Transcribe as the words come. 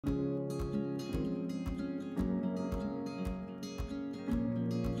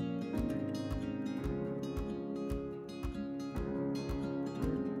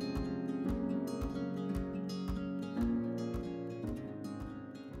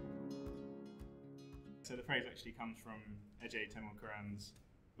So the phrase actually comes from Temelkuran's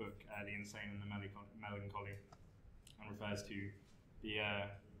book, The Insane and the Melancholy, and refers to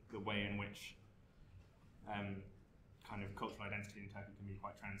the way in which kind of cultural identity in Turkey can be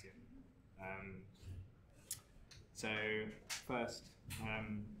quite transient. So first,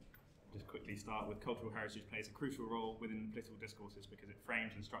 just quickly start with cultural heritage plays a crucial role within political discourses because it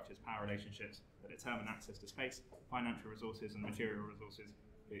frames and structures power relationships that determine access to space, financial resources and material resources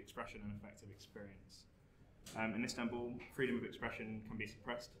for the expression and effective experience. In Istanbul, freedom of expression can be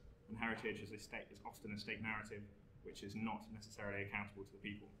suppressed, and heritage as a state is often a state narrative which is not necessarily accountable to the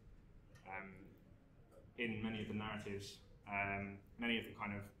people. In many of the narratives, many of the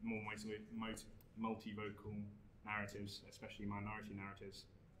kind of more multivocal narratives, especially minority narratives,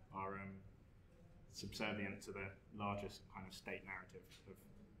 are subservient to the largest kind of state narrative of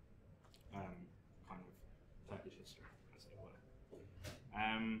kind of Turkish history, as it were.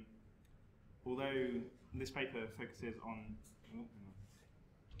 Although this paper focuses on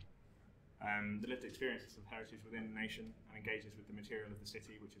the lived experiences of heritage within the nation and engages with the material of the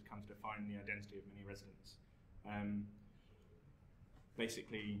city, which has come to define the identity of many residents.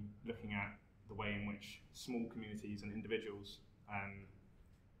 Basically looking at the way in which small communities and individuals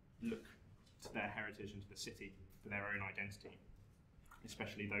look to their heritage and to the city for their own identity,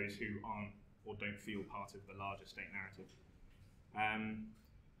 especially those who aren't or don't feel part of the larger state narrative.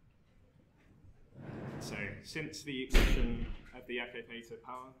 So, since the accession of the AKP to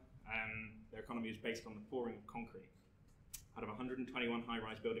power, their economy is based on the pouring of concrete. Out of 121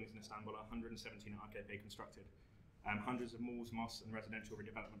 high-rise buildings in Istanbul, 117 are AKP constructed. Hundreds of malls, mosques and residential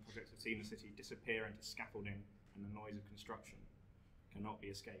redevelopment projects have seen the city disappear into scaffolding, and the noise of construction cannot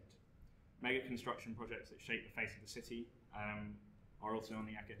be escaped. Mega construction projects that shape the face of the city are also on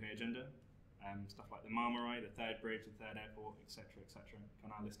the AKP agenda. Stuff like the Marmaray, the third bridge, the third airport, etc., etc.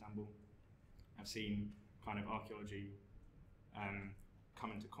 Canal Istanbul have seen kind of archaeology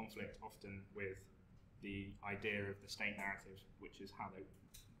come into conflict often with the idea of the state narrative, which is how they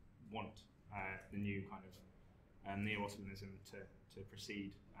want the new kind of Neo-Ottomanism to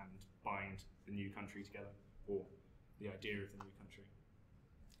proceed and bind the new country together, or the idea of the new country.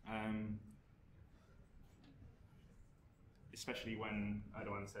 Especially when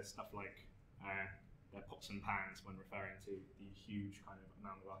Erdogan says stuff like their pots and pans when referring to the huge kind of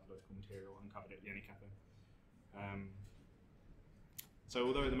amount of archaeological material uncovered at Yenikapı. So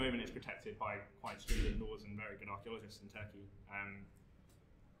although at the moment it's protected by quite stringent laws and very good archaeologists in Turkey,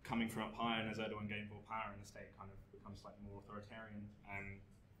 coming from up higher and as Erdogan gained more power in the state kind of becomes slightly more authoritarian,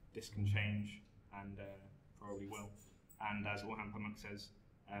 this can change and probably will. And as Orhan Pamuk says,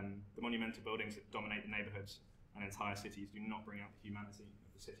 the monumental buildings that dominate the neighbourhoods and entire cities do not bring out the humanity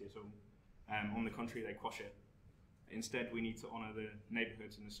of the city at all. On the contrary, they quash it. Instead, we need to honour the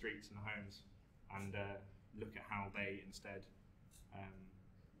neighbourhoods and the streets and the homes and look at how they instead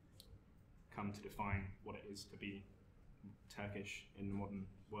come to define what it is to be Turkish in the modern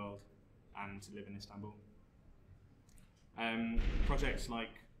world and to live in Istanbul. Projects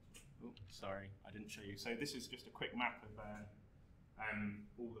like, oh, sorry, I didn't show you. So this is just a quick map of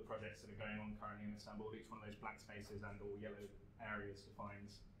all the projects that are going on currently in Istanbul. Each one of those black spaces and or yellow areas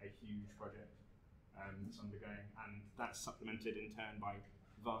defines a huge project that's undergoing, and that's supplemented in turn by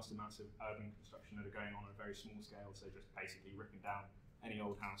vast amounts of urban construction that are going on a very small scale, so just basically ripping down any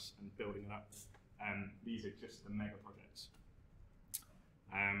old house and building it up. These are just the mega projects.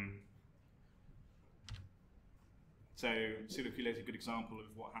 So Sulukule is a good example of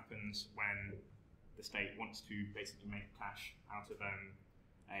what happens when the state wants to basically make cash out of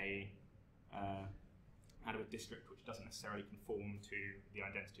a district which doesn't necessarily conform to the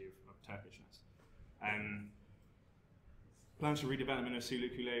identity of Turkishness. Plans for redevelopment of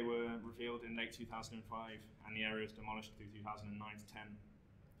Sulukule were revealed in late 2005, and the area was demolished through 2009 to 10.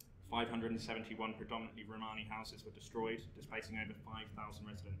 571 predominantly Romani houses were destroyed, displacing over 5,000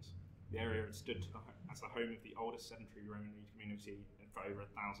 residents. The area had stood as the home of the oldest sedentary Romani community for over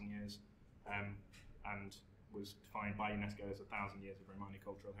 1,000 years, and was defined by UNESCO as 1,000 years of Romani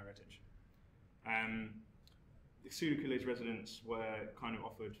cultural heritage. The Sulukule's residents were kind of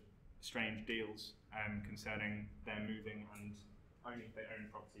offered strange deals concerning their moving, and only if they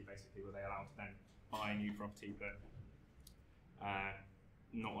owned property basically were they allowed to then buy new property, but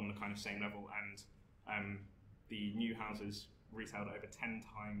not on the kind of same level, and the new houses retailed at over 10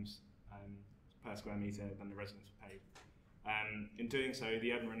 times per square metre than the residents were paid. In doing so,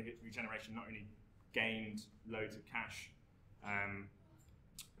 the urban regeneration not only gained loads of cash,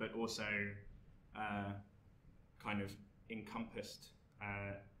 but also kind of encompassed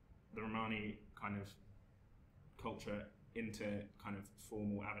the Romani kind of culture into kind of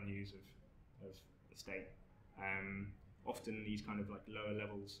formal avenues of the state. Often these kind of like lower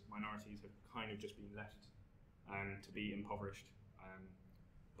levels minorities have kind of just been left to be impoverished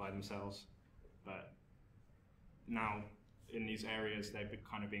by themselves. But now in these areas they're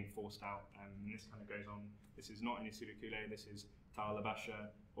kind of being forced out, and this kind of goes on. This is not only Sulukule, this is Tarlabasha,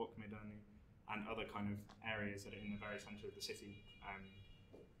 Orkmedani, and other kind of areas that are in the very centre of the city.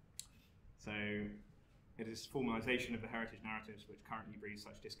 So it is formalisation of the heritage narratives which currently breeds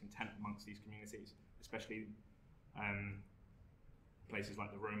such discontent amongst these communities, especially places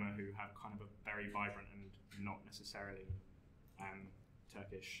like the Roma, who have kind of a very vibrant and not necessarily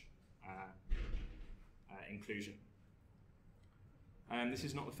Turkish inclusion. This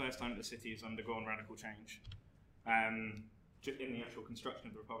is not the first time that the city has undergone radical change. In the actual construction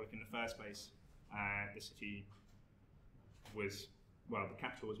of the Republic in the first place, the city was, well, the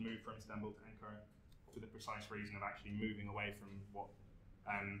capital was moved from Istanbul to Ankara for the precise reason of actually moving away from what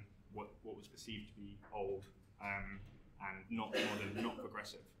was perceived to be old and not modern, not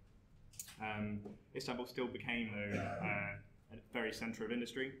progressive. Istanbul still became, though, a very centre of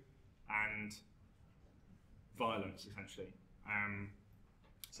industry and violence, essentially.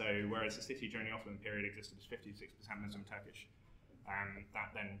 So whereas the city during the Ottoman period existed as 56% Muslim Turkish,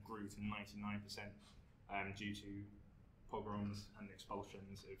 that then grew to 99% due to pogroms and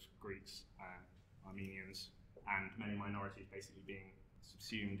expulsions of Greeks, Armenians, and many minorities basically being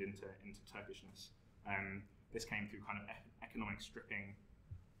subsumed into Turkishness. This came through kind of economic stripping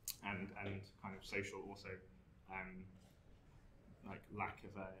and kind of social also like lack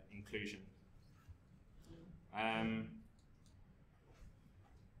of inclusion.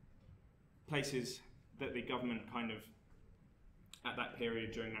 Places that the government kind of, at that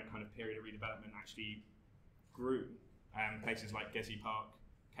period, during that kind of period of redevelopment, actually grew. Places like Gezi Park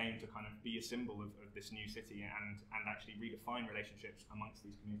came to kind of be a symbol of this new city and actually redefine relationships amongst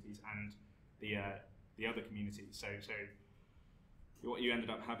these communities and the other communities. So what you ended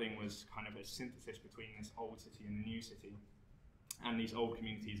up having was kind of a synthesis between this old city and the new city, and these old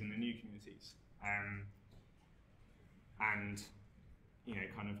communities and the new communities. And, you know,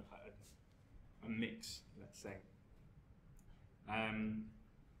 kind of a mix, let's say.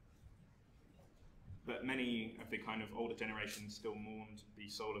 But many of the kind of older generations still mourned the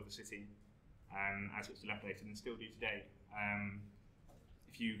soul of the city as it's dilapidated, and still do today.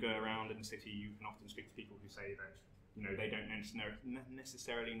 If you go around in the city, you can often speak to people who say that, you know, they don't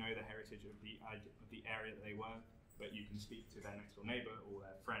necessarily know the heritage of the area that they were, but you can speak to their next door neighbour or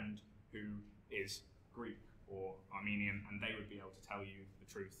their friend who is Greek or Armenian, and they would be able to tell you the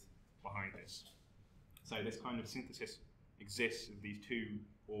truth behind this. So this kind of synthesis exists of these two,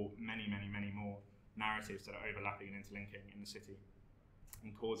 or many, many, many more narratives that are overlapping and interlinking in the city,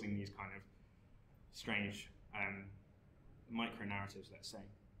 and causing these kind of strange micro-narratives, let's say.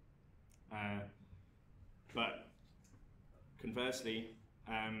 But conversely,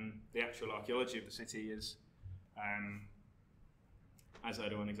 the actual archaeology of the city is, as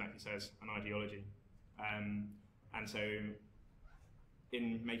Erdogan exactly says, an ideology. And so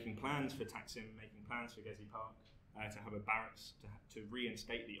in making plans for Taksim, making plans for Gezi Park, to have a barracks, to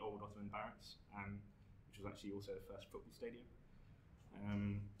reinstate the old Ottoman barracks, which was actually also the first football stadium.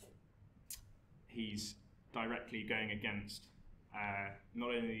 He's directly going against, not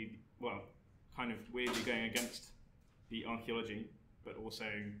only, well, kind of weirdly going against the archaeology, but also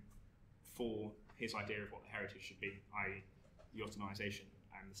for his idea of what the heritage should be, i.e. the Ottomanization,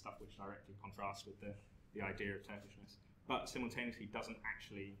 and the stuff which directly contrasts with the idea of Turkishness, but simultaneously doesn't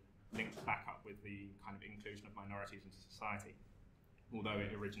actually link back up with the kind of inclusion of minorities into society, although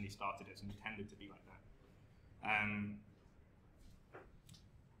it originally started as intended to be like that.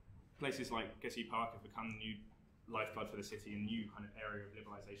 Places like Gezi Park have become the new lifeblood for the city, a new kind of area of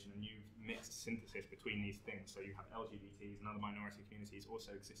liberalisation, a new mixed synthesis between these things. So you have LGBTs and other minority communities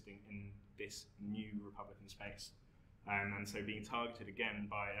also existing in this new Republican space. And so being targeted again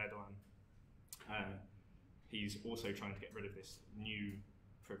by Erdogan, he's also trying to get rid of this new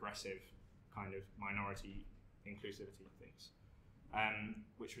progressive kind of minority inclusivity of things,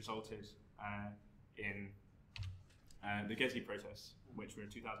 which resulted in the Gezi protests, which were in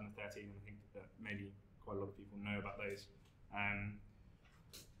 2013, and I think that maybe quite a lot of people know about those.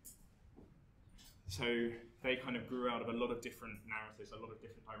 So they kind of grew out of a lot of different narratives, a lot of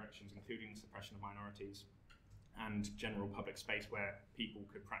different directions, including suppression of minorities and general public space where people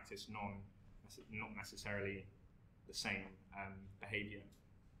could practice not necessarily the same behaviour,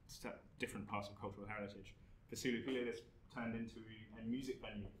 different parts of cultural heritage. For Sulukule, this turned into a music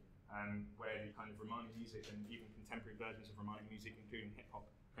venue where the kind of Romani music and even contemporary versions of Romani music, including hip hop,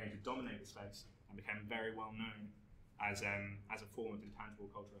 came to dominate the space and became very well known as a form of intangible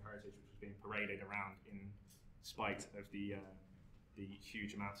cultural heritage, which was being paraded around in spite of the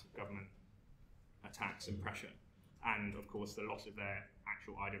huge amounts of government attacks and pressure, and of course the loss of their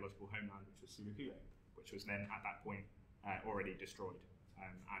actual ideological homeland, which was Sulukule, which was then at that point already destroyed,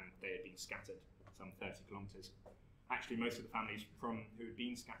 and they had been scattered some 30 kilometres. Actually, most of the families who had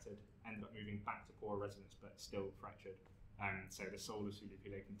been scattered ended up moving back to poorer residents, but still fractured. So the soul of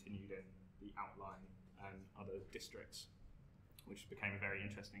Sulukule continued in the outlying other districts, which became a very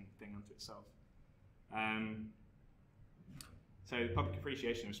interesting thing unto itself. So the public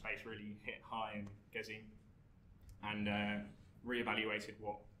appreciation of space really hit high in Gezi, and re-evaluated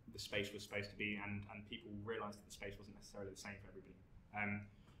what the space was supposed to be, and people realised that the space wasn't necessarily the same for everybody.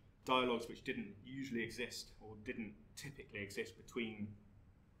 Dialogues which didn't usually exist, or didn't typically exist, between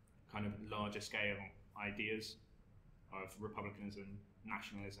kind of larger scale ideas of republicanism,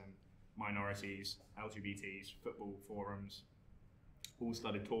 nationalism, minorities, LGBTs, football forums, all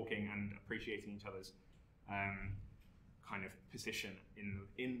started talking and appreciating each other's kind of position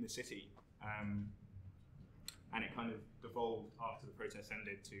in the city. And it kind of devolved after the protest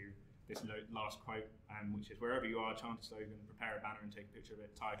ended to this last quote, which is, "Wherever you are, chant a slogan, prepare a banner and take a picture of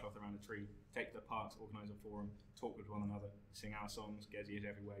it, tie a cloth around a tree, take to the parks, organise a forum, talk with one another, sing our songs, Gezi is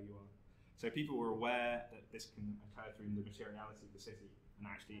everywhere you are." So people were aware that this can occur through the materiality of the city, and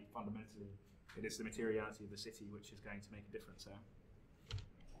actually fundamentally it is the materiality of the city which is going to make a difference there.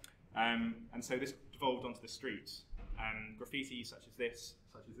 And so this devolved onto the streets. Graffiti such as this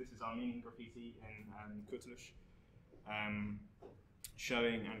is Armenian graffiti in Kurtuluş,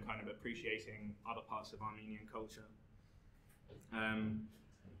 showing and kind of appreciating other parts of Armenian culture. And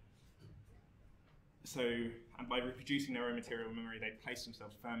by reproducing their own material memory, they placed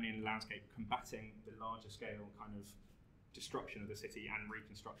themselves firmly in the landscape, combating the larger scale kind of destruction of the city and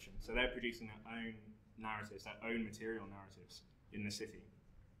reconstruction. So they're producing their own narratives, their own material narratives in the city.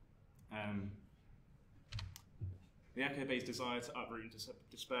 The AKP's desire to uproot and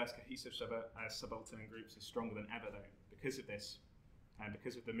disperse cohesive subaltern groups is stronger than ever, though, because of this, and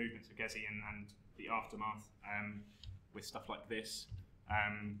because of the movements of Gezi and the aftermath, with stuff like this.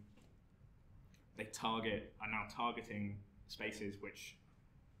 They are now targeting spaces which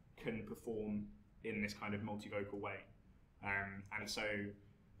can perform in this kind of multivocal way. And so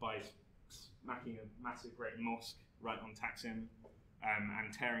by smacking a massive great mosque right on Taksim,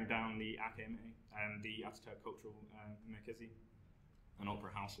 and tearing down the AKM, the Ataturk Cultural Merkezi, an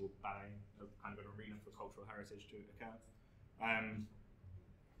opera house or ballet, a kind of an arena for cultural heritage to occur.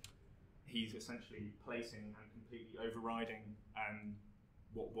 He's essentially placing and completely overriding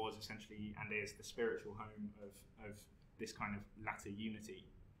what was essentially and is the spiritual home of this kind of latter unity.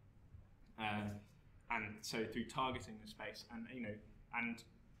 And so through targeting the space, and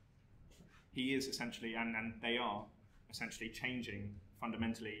he is essentially, and they are essentially changing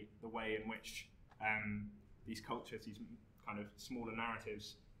fundamentally the way in which these cultures, these kind of smaller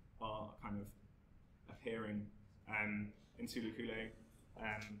narratives, are kind of appearing. In Sulukule,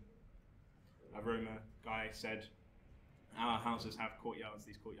 a Roma guy said, "Our houses have courtyards.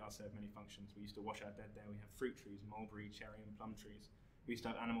 These courtyards serve many functions. We used to wash our dead there. We have fruit trees, mulberry, cherry, and plum trees. We used to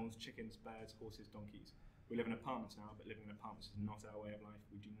have animals, chickens, birds, horses, donkeys. We live in apartments now, but living in apartments is not our way of life.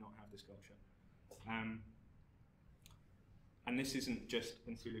 We do not have this culture." And this isn't just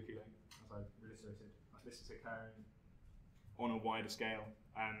in Sulukule, as I've reiterated. This is occurring on a wider scale,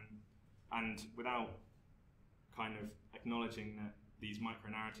 and without kind of acknowledging that these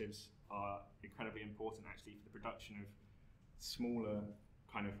micro-narratives are incredibly important actually for the production of smaller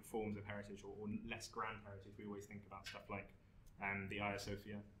kind of forms of heritage, or less grand heritage. We always think about stuff like the Hagia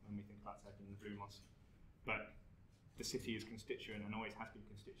Sophia when we think about Turkey and the Blue Mosque, but the city is constituent and always has been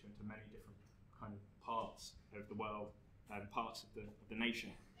constituent to many different kind of parts of the world, parts of the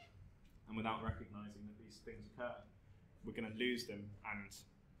nation, and without recognising that these things occur, we're going to lose them, and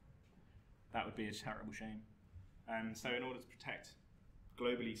that would be a terrible shame. So in order to protect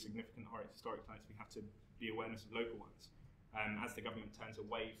globally significant historic sites, we have to be awareness of local ones. As the government turns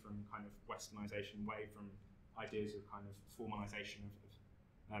away from kind of westernisation, away from ideas of kind of formalisation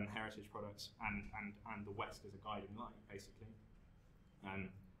of heritage products and the West as a guiding light, basically,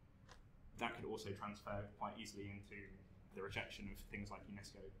 that could also transfer quite easily into the rejection of things like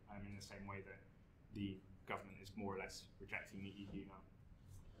UNESCO, in the same way that the government is more or less rejecting the EU now.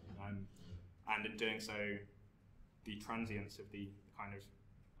 And in doing so, the transience of the kind of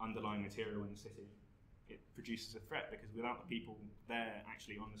underlying material in the city, it produces a threat, because without the people there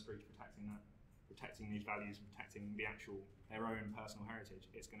actually on the streets protecting these values, and protecting their own personal heritage,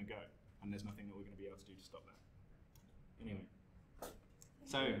 it's going to go, and there's nothing that we're going to be able to do to stop that. Anyway,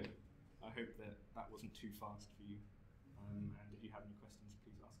 so I hope that wasn't too fast for you. and if you have any questions,